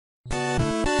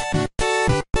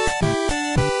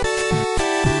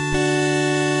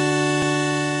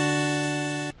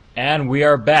And we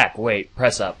are back. Wait,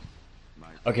 press up.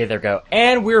 Okay, there we go.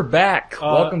 And we're back.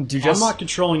 Welcome to just... I'm not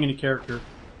controlling any character.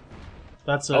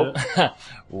 That's it. Oh.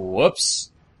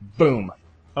 Whoops. Boom.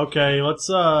 Okay, let's,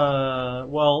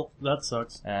 well, that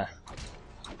sucks.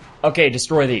 Okay,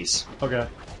 destroy these. Okay.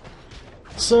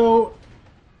 So...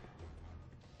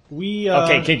 We,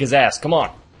 Okay, kick his ass. Come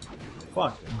on.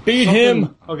 Fuck. Beat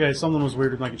him! Okay, something was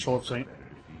weird with my controller for a second.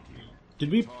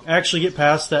 Did we actually get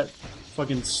past that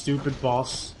fucking stupid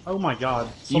boss? Oh my god.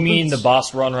 You mean the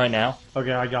boss run right now?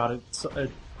 Okay, I got it. So,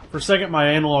 for a second, my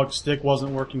analog stick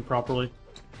wasn't working properly.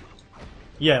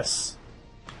 Yes.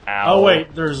 Ow. Oh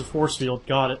wait, there's a force field.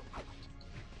 Got it.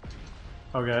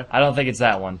 Okay. I don't think it's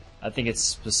that one. I think it's a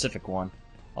specific one.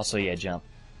 Also, yeah, jump.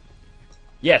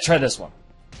 Yeah, try this one.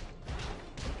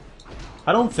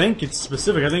 I don't think it's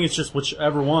specific. I think it's just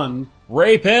whichever one.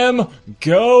 Rape him!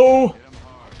 Go!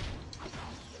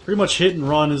 Pretty much hit and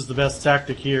run is the best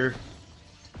tactic here.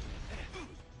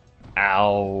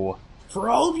 Ow. For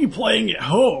all of you playing at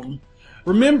home,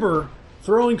 remember,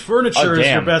 throwing furniture is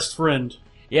your best friend.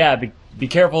 Yeah, be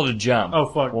careful to jump. Oh,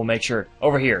 fuck. We'll make sure.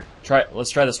 Over here.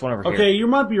 Let's try this one over here. Okay, you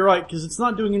might be right, because it's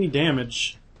not doing any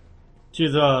damage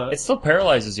to the... It still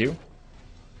paralyzes you.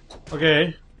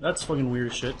 Okay, that's fucking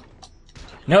weird as shit.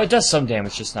 No, it does some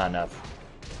damage, just not enough.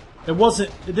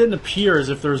 It didn't appear as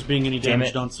if there was being any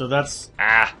damage done, so that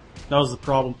was the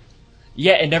problem.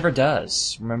 Yeah, it never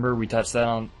does. Remember, we touched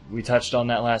on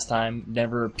that last time. It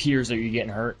never appears that you're getting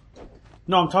hurt.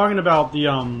 No, I'm talking about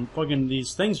the, fucking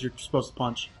these things you're supposed to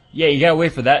punch. Yeah, you gotta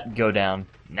wait for that to go down.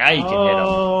 Now you can hit him.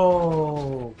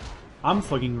 Oh, I'm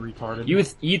fucking retarded.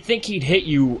 You'd think he'd hit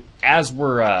you as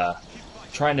we're,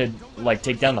 trying to, like,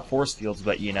 take down the force fields,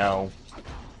 but you know...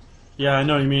 Yeah, I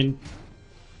know what you mean.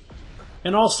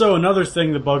 And also, another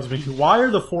thing that bugs me, why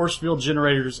are the force field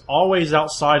generators always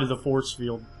outside of the force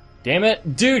field? Damn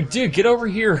it. Dude, get over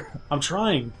here. I'm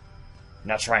trying.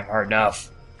 Not trying hard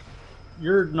enough.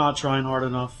 You're not trying hard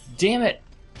enough. Damn it.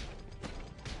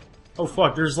 Oh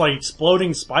fuck, there's like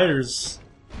exploding spiders.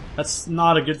 That's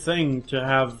not a good thing to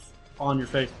have on your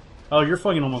face. Oh, you're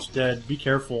fucking almost dead. Be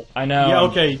careful. I know. Yeah,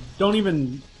 okay, don't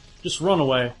even... Just run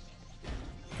away.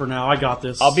 For now, I got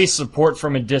this. I'll be support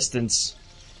from a distance.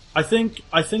 I think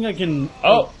I can...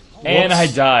 Oh, and I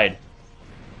died.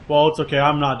 Well, it's okay.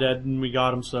 I'm not dead, and we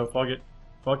got him, so fuck it.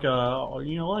 Fuck,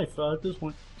 life at this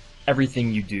point.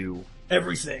 Everything you do.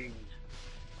 Everything.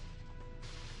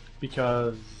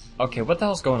 Because... Okay, what the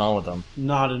hell's going on with them?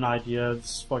 Not an idea.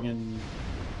 It's fucking...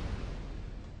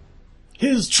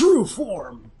 His true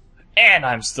form! And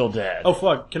I'm still dead. Oh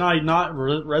fuck, can I not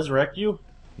resurrect you?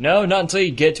 No, not until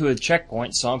you get to a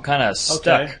checkpoint, so I'm kinda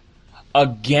stuck. Okay.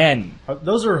 Again.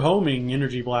 Those are homing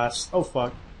energy blasts. Oh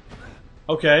fuck.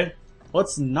 Okay.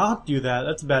 Let's not do that.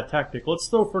 That's a bad tactic. Let's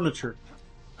throw furniture.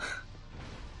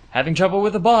 Having trouble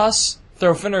with the boss?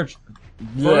 Throw furniture.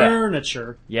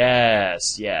 Furniture.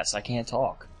 Yes, I can't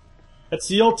talk. That's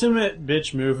the ultimate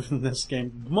bitch move in this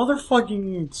game.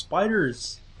 Motherfucking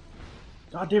spiders.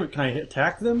 God damn it, can I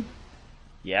attack them?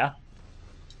 Yeah.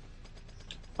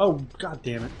 Oh, god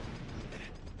damn it.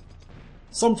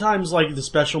 Sometimes, like, the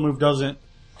special move doesn't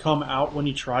come out when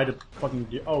you try to fucking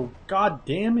do... Oh, god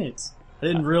damn it. I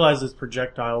didn't realize his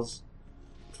projectiles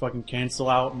fucking cancel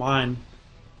out mine.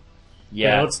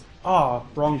 Yeah. Okay, let's... Ah,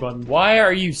 wrong button. Why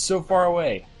are you so far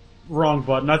away? Wrong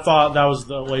button. I thought that was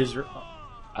the laser...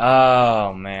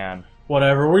 Oh, man.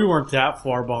 Whatever, we weren't that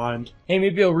far behind. Hey,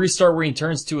 maybe he'll restart when he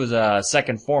turns to his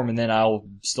second form, and then I'll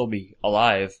still be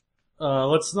alive.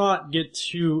 Let's not get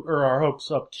our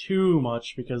hopes up too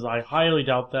much, because I highly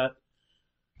doubt that.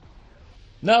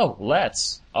 No,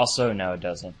 let's. Also, no, it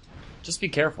doesn't. Just be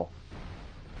careful.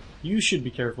 You should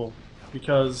be careful,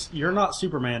 because you're not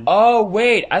Superman. Oh,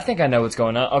 wait, I think I know what's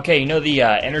going on. Okay, you know the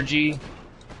energy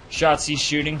shots he's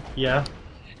shooting? Yeah.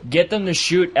 Get them to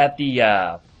shoot at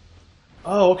the,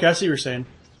 Oh, okay, I see what you're saying.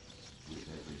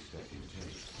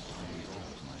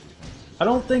 I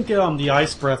don't think, the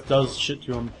ice breath does shit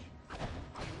to him.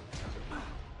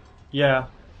 Yeah.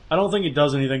 I don't think it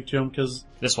does anything to him, because...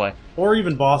 This way. Or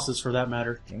even bosses, for that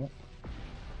matter. Damn it.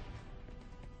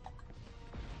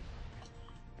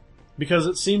 Because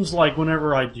it seems like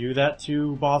whenever I do that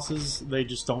to bosses, they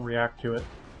just don't react to it.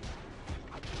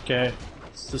 Okay.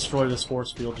 Let's destroy this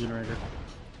force field generator.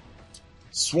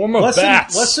 Swarm of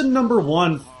bats! Lesson number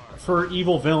 1 for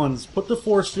evil villains. Put the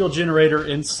force field generator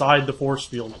inside the force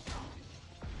field.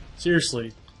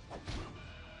 Seriously.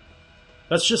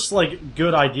 That's just, like, a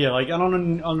good idea. Like, I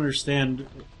don't understand...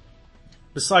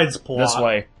 Besides plot... This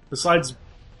way. Besides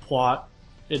plot,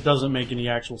 it doesn't make any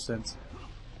actual sense.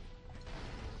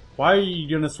 Why are you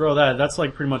gonna throw that? That's,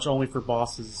 like, pretty much only for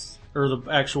bosses. Or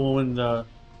the actual in the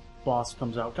boss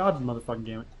comes out. God motherfucking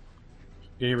damn it.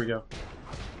 Okay, here we go.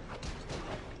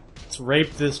 Let's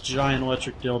rape this giant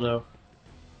electric dildo.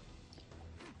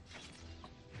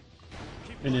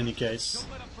 In any case.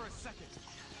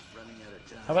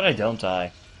 How about I don't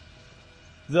die?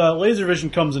 The laser vision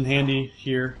comes in handy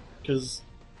here, because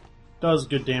it does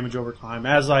good damage over time.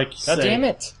 As I say... God damn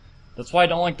it! That's why I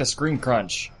don't like the screen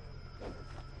crunch.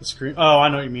 The screen... Oh, I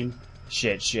know what you mean.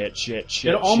 Shit.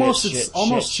 It almost... It's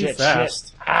almost too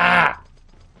fast. Ah!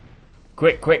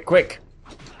 Quick. I'm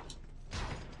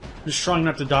just trying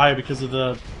not to die because of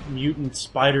the mutant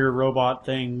spider robot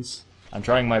things. I'm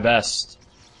trying my best.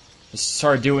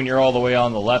 Start doing you're all the way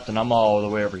on the left and I'm all the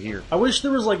way over here. I wish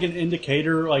there was like an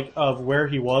indicator like of where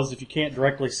he was if you can't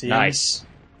directly see him. Nice.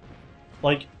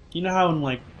 Like, you know how in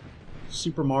like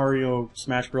Super Mario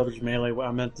Smash Brothers Melee,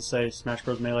 I meant to say Smash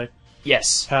Bros. Melee,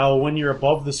 Yes. how when you're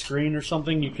above the screen or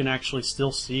something you can actually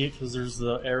still see it because there's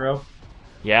the arrow.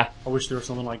 Yeah. I wish there was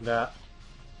something like that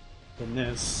in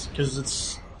this, because it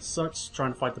sucks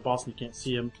trying to fight the boss and you can't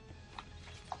see him.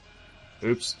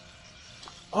 Oops.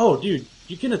 Oh, dude,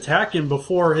 you can attack him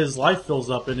before his life fills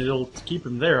up, and it'll keep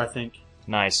him there, I think.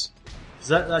 Nice.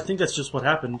 I think that's just what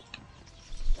happened.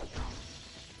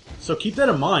 So keep that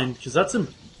in mind, because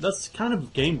that's kind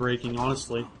of game-breaking,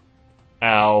 honestly.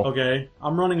 Ow. Okay,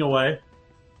 I'm running away,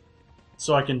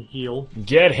 so I can heal.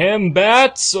 Get him,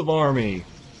 bats of army!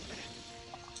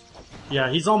 Yeah,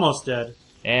 he's almost dead.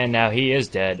 And now he is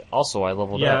dead. Also, I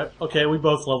leveled up. Yeah, okay, we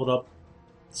both leveled up.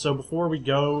 So before we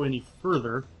go any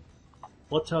further,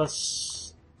 let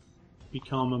us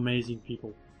become amazing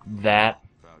people. That.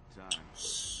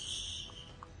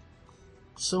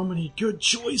 So many good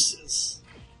choices.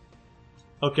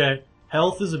 Okay,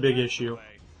 health is a big issue.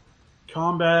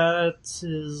 Combat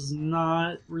is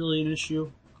not really an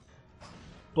issue.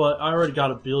 But I already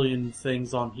got a billion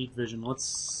things on heat vision.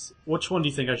 Which one do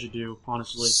you think I should do,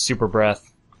 honestly? Super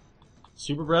breath.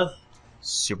 Super breath?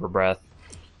 Super breath.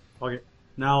 Okay.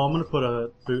 Now I'm gonna put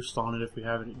a boost on it if we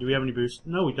have any. Do we have any boost?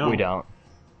 No, we don't. We don't.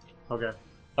 Okay.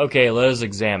 Okay, let us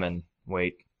examine.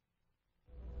 Wait.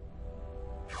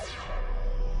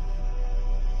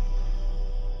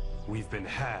 We've been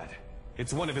had.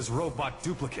 It's one of his robot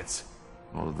duplicates.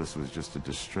 All of this was just to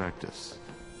distract us.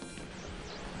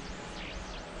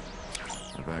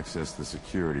 I've accessed the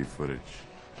security footage.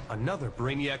 Another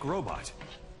Brainiac robot.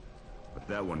 But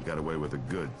that one got away with the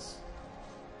goods.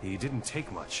 He didn't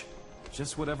take much.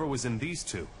 Just whatever was in these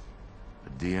two.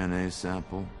 A DNA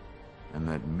sample, and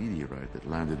that meteorite that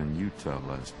landed in Utah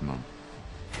last month.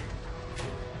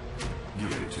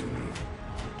 Give it to me.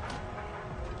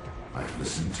 I've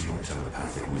listened to your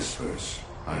telepathic whispers.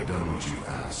 I've done what you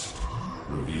asked.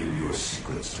 Reveal your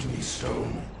secrets to me,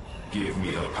 Stone. Give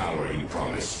me the power you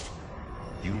promised.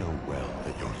 You know well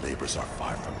that your labors are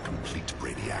far from complete,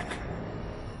 Brainiac.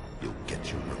 You'll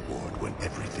get your reward when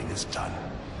everything is done,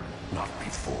 not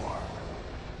before.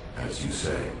 As you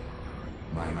say,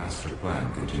 my master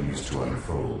plan continues to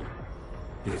unfold.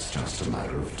 It's just a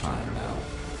matter of time now.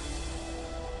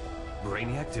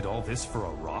 Brainiac did all this for a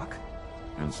rock?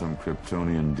 And some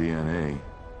Kryptonian DNA.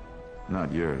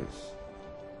 Not yours.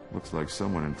 Looks like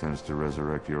someone intends to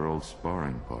resurrect your old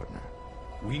sparring partner.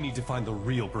 We need to find the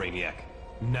real Brainiac.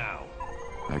 Now.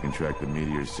 I can track the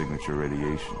meteor's signature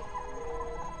radiation.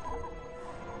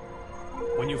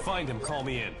 When you find him, call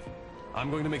me in.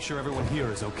 I'm going to make sure everyone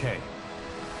here is okay.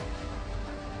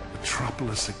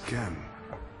 Metropolis again.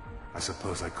 I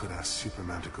suppose I could ask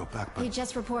Superman to go back, but... He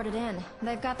just reported in.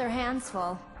 They've got their hands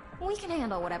full. We can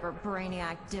handle whatever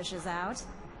Brainiac dishes out.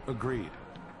 Agreed.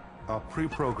 I'll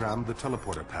pre-program the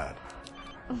teleporter pad.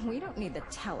 We don't need the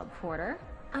teleporter.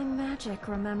 I'm magic,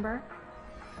 remember?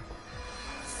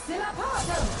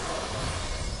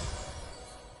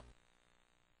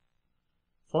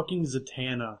 Fucking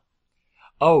Zatanna.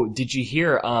 Oh, did you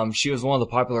hear? She was one of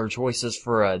the popular choices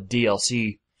for a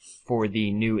DLC for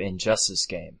the new Injustice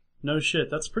game. No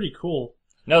shit, that's pretty cool.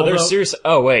 No, they're serious.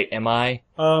 Oh wait, am I?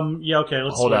 Yeah, okay,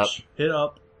 let's Hold switch. up. Hit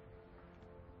up.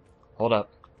 Hold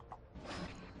up.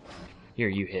 Here,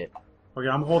 you hit. Okay,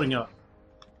 I'm holding up.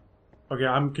 Okay,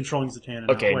 I'm controlling Zatanna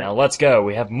now. Okay, Wait. now let's go.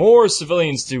 We have more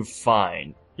civilians to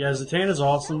find. Yeah, Zatanna's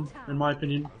awesome, in my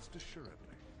opinion. She's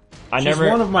She's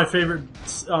one of my favorite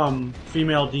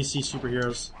female DC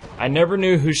superheroes. I never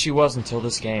knew who she was until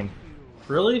this game.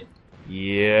 Really?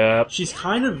 Yep. She's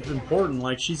kind of important,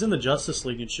 like, she's in the Justice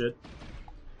League and shit.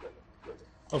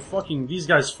 Oh, fucking, these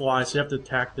guys fly, so you have to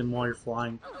attack them while you're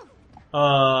flying.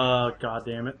 God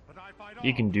damn it.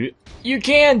 You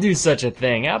can do such a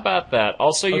thing. How about that?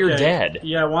 Also, you're Okay, dead.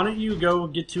 Yeah, why don't you go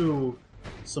get to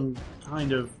some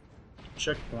kind of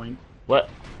checkpoint? What?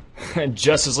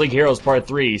 Justice League Heroes Part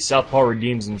 3, Southpaw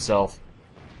redeems himself.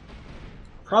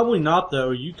 Probably not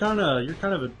though. You're kind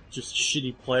of a just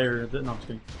shitty player. No, I'm just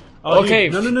kidding. Oh, Okay,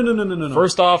 dude, no.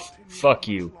 First off, fuck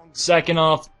you. Second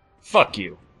off, fuck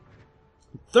you.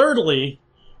 Thirdly,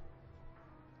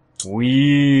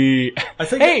 I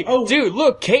think. Hey, dude,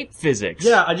 look, cape physics.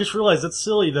 Yeah, I just realized that's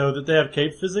silly though that they have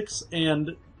cape physics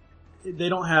and they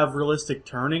don't have realistic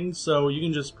turning, so you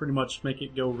can just pretty much make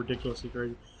it go ridiculously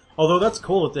crazy. Although that's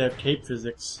cool that they have cape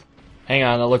physics. Hang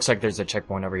on, it looks like there's a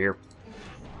checkpoint over here.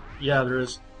 Yeah, there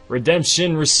is.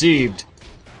 Redemption received.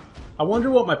 I wonder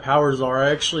what my powers are.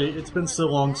 It's been so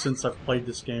long since I've played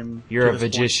this game. You're a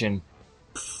magician.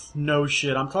 No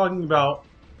shit. I'm talking about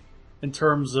in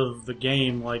terms of the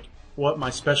game, like what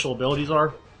my special abilities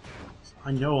are.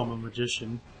 I know I'm a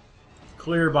magician.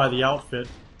 Clear by the outfit.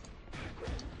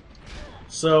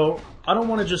 So, I don't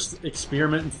want to just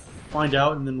experiment and find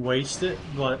out and then waste it,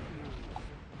 but...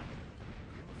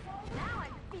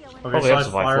 Okay, so I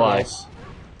have fireballs.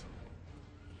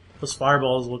 Those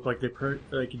fireballs look like they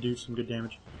could do some good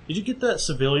damage. Did you get that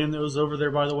civilian that was over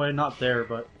there, by the way? Not there,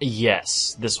 but...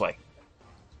 Yes, this way.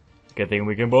 Good thing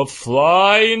we can both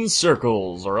fly in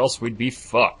circles, or else we'd be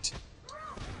fucked.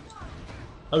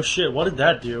 Oh shit, what did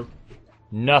that do?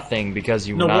 Nothing, because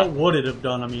you No, what would it have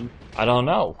done, I mean? I don't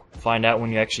know. Find out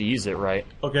when you actually use it right.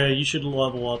 Okay, you should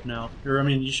level up now.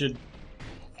 You should...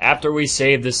 After we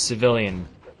save this civilian.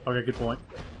 Okay, good point.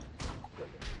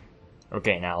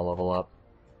 Okay, now level up.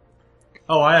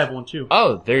 Oh, I have one too.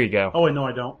 Oh, there you go. Oh wait, no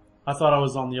I don't. I thought I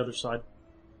was on the other side.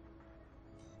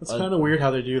 That's kind of weird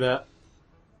how they do that.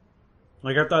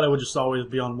 Like, I thought it would just always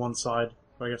be on one side,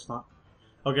 but I guess not.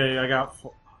 Okay, I got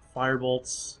fire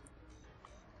bolts.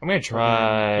 I'm gonna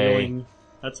try... Healing.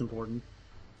 That's important.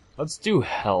 Let's do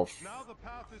health. Now the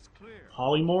path is clear.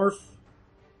 Polymorph?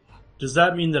 Does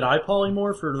that mean that I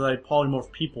polymorph, or do I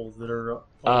polymorph people that are...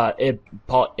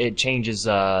 It changes,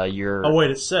 your... Oh wait,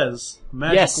 it says,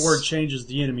 magic word changes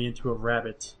the enemy into a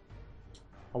rabbit.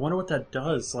 I wonder what that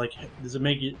does. Like, does it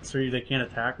make it so they can't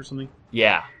attack or something?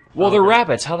 Yeah. Well, they're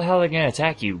rabbits. How the hell are they gonna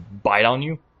attack you? Bite on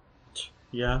you?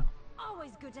 Yeah.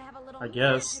 Always good to have a little I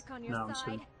guess. magic on your No, I'm just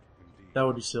side. kidding. That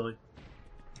would be silly.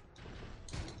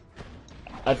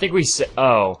 I think we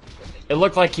oh. It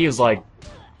looked like he was, like,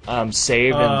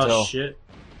 saved until... shit.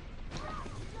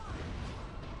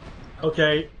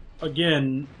 Okay,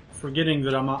 again, forgetting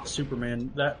that I'm not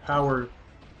Superman, that power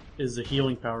is a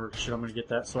healing power. Shit, I'm gonna get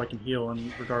that so I can heal,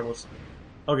 and regardless.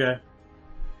 Okay.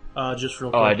 Just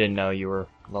real quick. Oh, I didn't know you were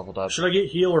leveled up. Should I get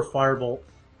heal or firebolt?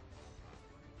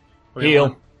 Okay,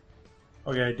 Heal.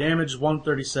 Okay, damage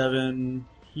 137,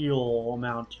 heal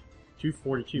amount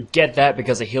 242. Get that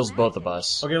because it heals both of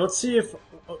us. Okay, let's see if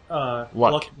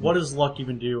Luck. What does luck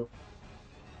even do?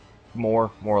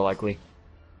 More likely.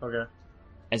 Okay.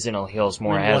 As in, it'll heal us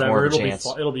more. I mean, it has more of a it'll chance.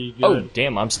 It'll be good. Oh,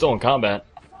 damn! I'm still in combat,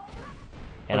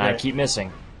 and I Okay. keep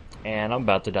missing, and I'm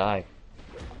about to die.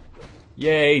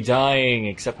 Yay, dying!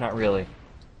 Except not really.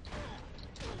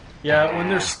 Yeah, when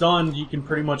they're stunned, you can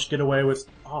pretty much get away with...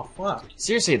 Oh, fuck.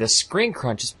 Seriously, the screen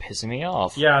crunch is pissing me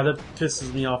off. Yeah, that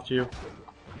pisses me off, too.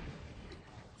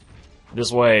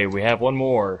 This way, we have one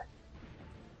more.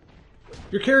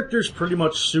 Your character's pretty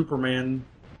much Superman,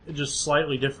 just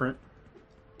slightly different.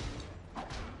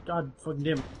 God fucking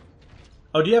damn it.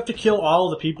 Oh, do you have to kill all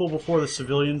of the people before the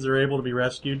civilians are able to be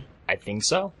rescued? I think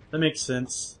so. That makes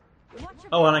sense.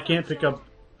 Oh, and I can't pick up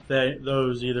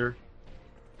those either.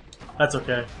 That's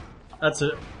okay. That's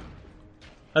it.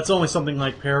 That's only something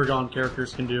like Paragon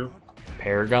characters can do.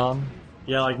 Paragon?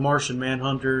 Yeah, like Martian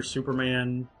Manhunter,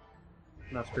 Superman.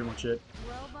 That's pretty much it.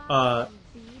 I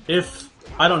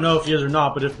don't know if he is or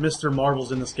not, but if Mr.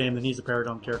 Marvel's in this game, then he's a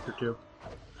Paragon character too.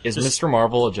 Is Mr.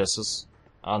 Marvel a Justice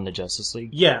on the Justice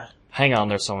League? Yeah. Hang on,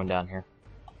 there's someone down here.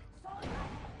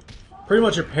 Pretty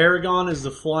much a Paragon is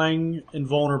the flying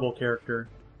invulnerable character.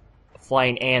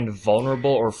 Flying and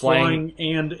vulnerable, or flying?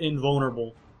 Flying and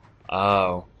invulnerable.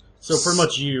 Oh. So pretty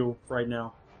much you right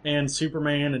now. And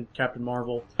Superman and Captain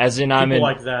Marvel. As in People I'm in...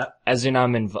 like that. As in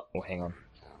I'm in... Oh, hang on.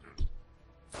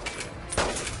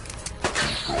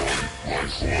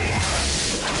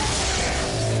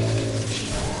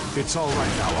 It's all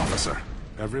right now, officer.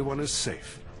 Everyone is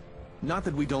safe. Not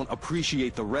that we don't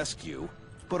appreciate the rescue,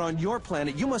 but on your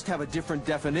planet, you must have a different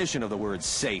definition of the word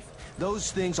safe.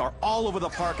 Those things are all over the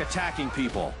park attacking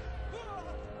people.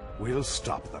 We'll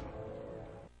stop them.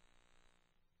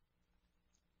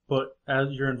 But as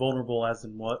you're invulnerable as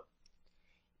in what?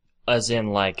 As in,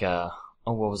 like, oh,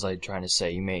 what was I trying to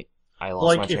say? I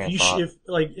lost my train of thought.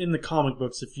 Like in the comic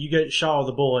books, if you get shot with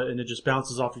a bullet and it just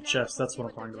bounces off your chest, that's what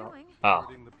I'm talking about. Oh.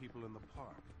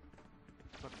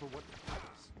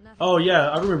 Oh yeah,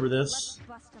 I remember this.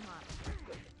 Let's bust 'em up.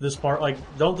 This part, like,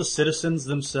 don't the citizens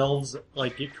themselves,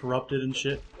 like, get corrupted and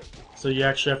shit? So you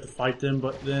actually have to fight them,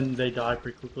 but then they die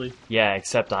pretty quickly. Yeah,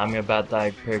 except I'm about to die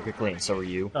very quickly, and so are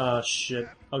you. Shit.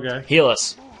 Okay. Heal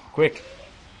us. Quick.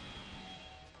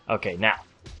 Okay, now.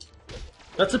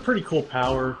 That's a pretty cool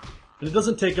power. And it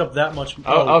doesn't take up that much...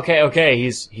 Oh, okay,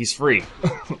 he's free.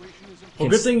 Well,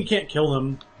 good thing you can't kill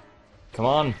him. Come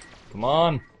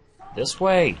on. This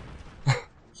way.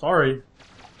 Sorry.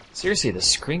 Seriously, the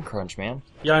screen crunch, man.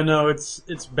 Yeah, I know, it's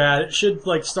bad. It should,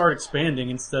 like, start expanding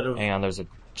instead of... Hang on, there's a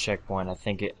checkpoint.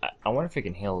 I wonder if it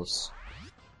can heal us.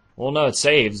 Well, no, it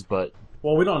saves, but...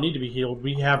 Well, we don't need to be healed.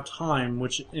 We have time,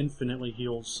 which infinitely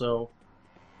heals, so...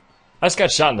 I just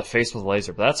got shot in the face with a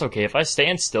laser, but that's okay. If I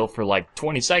stand still for like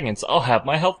 20 seconds, I'll have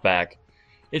my health back.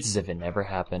 It's as if it never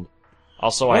happened.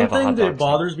 Also, I have a hot One dog thing that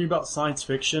bothers me about science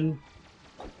fiction,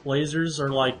 lasers are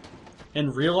like,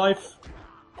 in real life,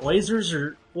 lasers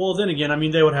are, well then again, I mean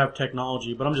they would have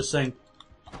technology, but I'm just saying,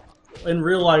 in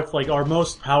real life, like our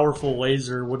most powerful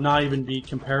laser would not even be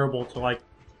comparable to like,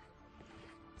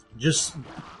 just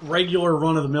regular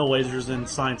run-of-the-mill lasers in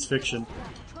science fiction.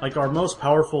 Like our most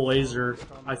powerful laser,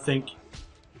 I think,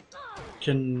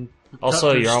 can Also,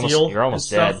 cut through you're steel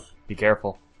almost and dead. stuff Be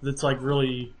careful. That's like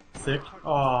really thick.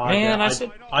 Oh, Man,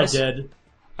 I dead.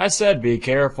 I said be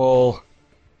careful.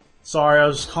 Sorry, I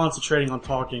was concentrating on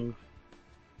talking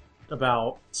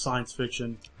about science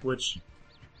fiction, which,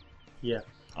 yeah.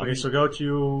 Okay, so go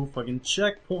to fucking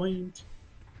checkpoint.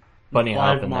 Bunny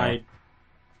hop Revive in my there.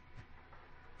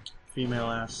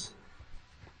 female ass.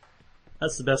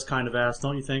 That's the best kind of ass,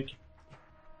 don't you think?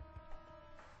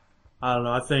 I don't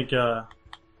know, I think,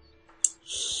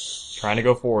 Trying to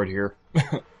go forward here.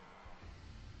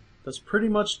 that's pretty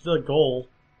much the goal.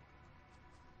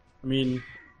 I mean,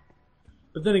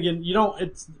 but then again, you don't,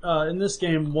 it's, in this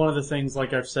game, one of the things,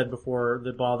 like I've said before,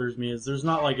 that bothers me is there's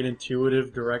not like an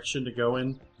intuitive direction to go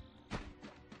in.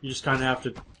 You just kind of have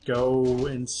to go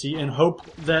and see, and hope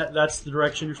that that's the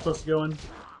direction you're supposed to go in.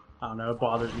 I don't know, it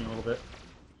bothers me a little bit.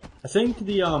 I think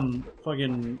the,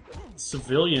 fucking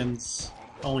civilians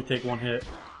only take one hit.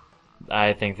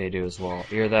 I think they do as well.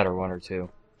 Either that or one or two.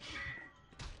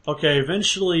 Okay,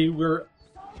 eventually we're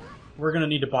gonna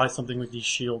need to buy something with these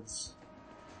shields.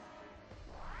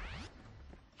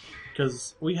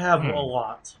 Because we have a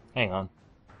lot. Hang on.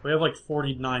 We have like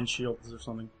 49 shields or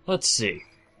something. Let's see.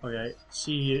 Okay,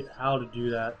 see how to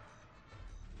do that.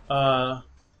 Oh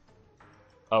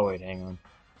wait, hang on.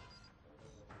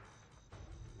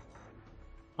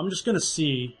 I'm just gonna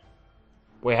see.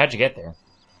 Wait, how'd you get there?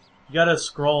 You gotta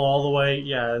scroll all the way,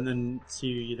 yeah, and then see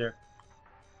you there.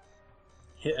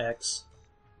 Hit X.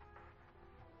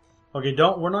 Okay,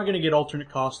 we're not gonna get alternate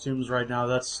costumes right now,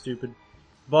 that's stupid.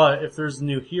 But if there's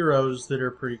new heroes that are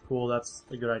pretty cool, that's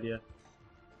a good idea.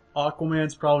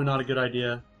 Aquaman's probably not a good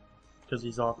idea, because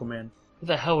he's Aquaman. Who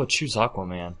the hell would choose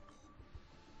Aquaman?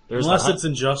 Unless it's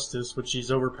Injustice, which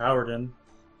he's overpowered in.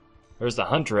 There's the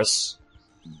Huntress.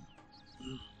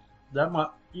 That might,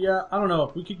 yeah, I don't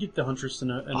know. We could get the Huntress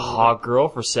in a Hawk Girl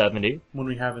for 70. when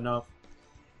we have enough.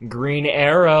 Green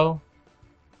Arrow.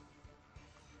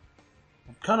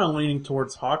 I'm kind of leaning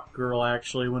towards Hawk Girl,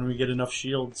 actually, when we get enough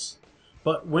shields.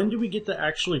 But when do we get to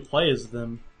actually play as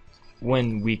them?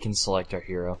 When we can select our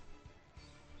hero.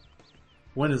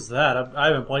 When is that? I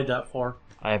haven't played that far.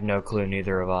 I have no clue,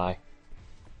 neither have I.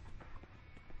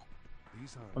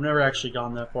 I've never actually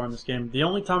gone that far in this game. The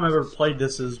only time I've ever played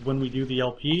this is when we do the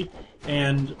LP,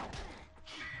 and...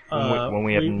 when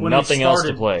we have nothing else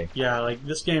to play. Yeah, like,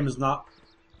 this game is not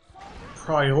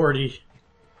priority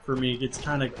for me. It's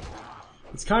kind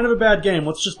of a bad game.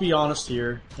 Let's just be honest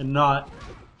here, and not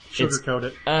sugarcoat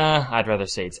it. I'd rather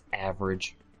say it's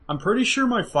average. I'm pretty sure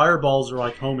my fireballs are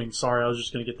like homing. Sorry, I was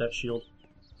just gonna get that shield.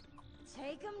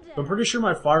 Take 'em down. I'm pretty sure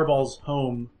my fireballs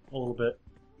home a little bit.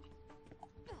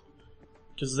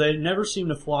 Because they never seem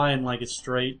to fly in like a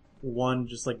straight one,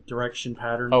 just like direction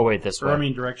pattern. Oh wait, this way. Or I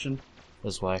mean direction.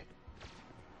 This way.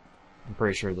 I'm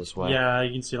pretty sure this way. Yeah,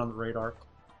 you can see it on the radar.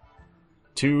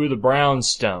 To the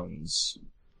brownstones.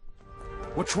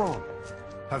 What's wrong?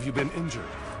 Have you been injured?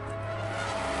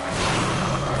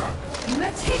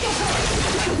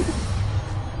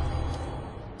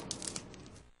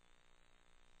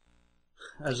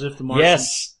 As if the Martian...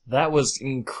 Yes, that was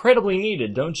incredibly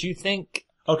needed, don't you think?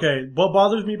 Okay, what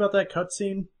bothers me about that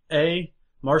cutscene? A,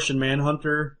 Martian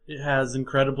Manhunter, it has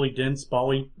incredibly dense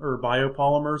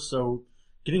biopolymers, so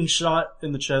getting shot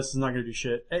in the chest is not going to do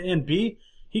shit. And B,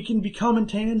 he can become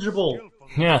intangible.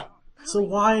 Yeah. So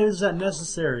why is that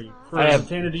necessary for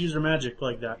Zatanna to use her magic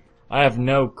like that? I have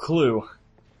no clue.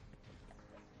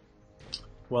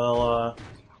 Well,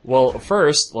 Well,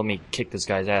 first, let me kick this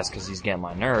guy's ass because he's getting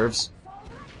my nerves.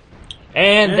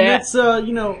 And that's,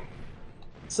 you know,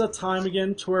 it's that time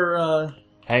again to where,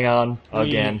 hang on, we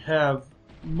again. have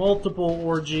multiple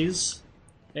orgies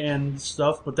and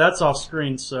stuff, but that's off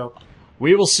screen, so...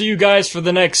 We will see you guys for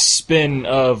the next spin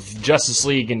of Justice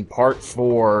League in Part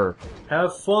 4.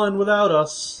 Have fun without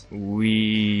us. We...